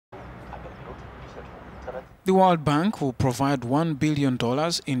The World Bank will provide $1 billion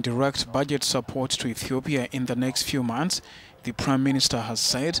in direct budget support to Ethiopia in the next few months, the Prime Minister has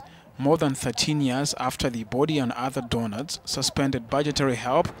said, more than 13 years after the body and other donors suspended budgetary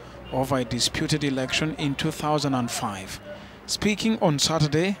help over a disputed election in 2005. Speaking on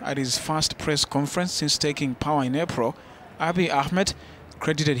Saturday at his first press conference since taking power in April, Abiy Ahmed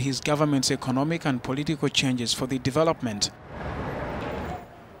credited his government's economic and political changes for the development.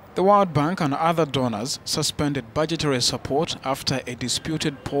 The World Bank and other donors suspended budgetary support after a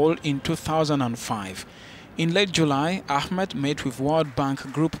disputed poll in 2005. In late July, Ahmed met with World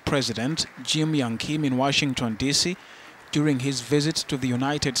Bank Group President Jim Young Kim in Washington, D.C. during his visit to the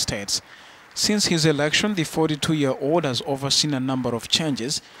United States. Since his election, the 42-year-old has overseen a number of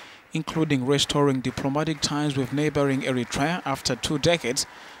changes, including restoring diplomatic ties with neighboring Eritrea after 2 decades,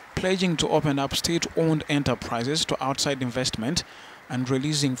 pledging to open up state-owned enterprises to outside investment, and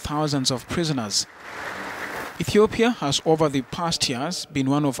releasing thousands of prisoners. Ethiopia has over the past years been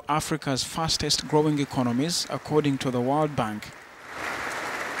one of Africa's fastest growing economies, according to the World Bank.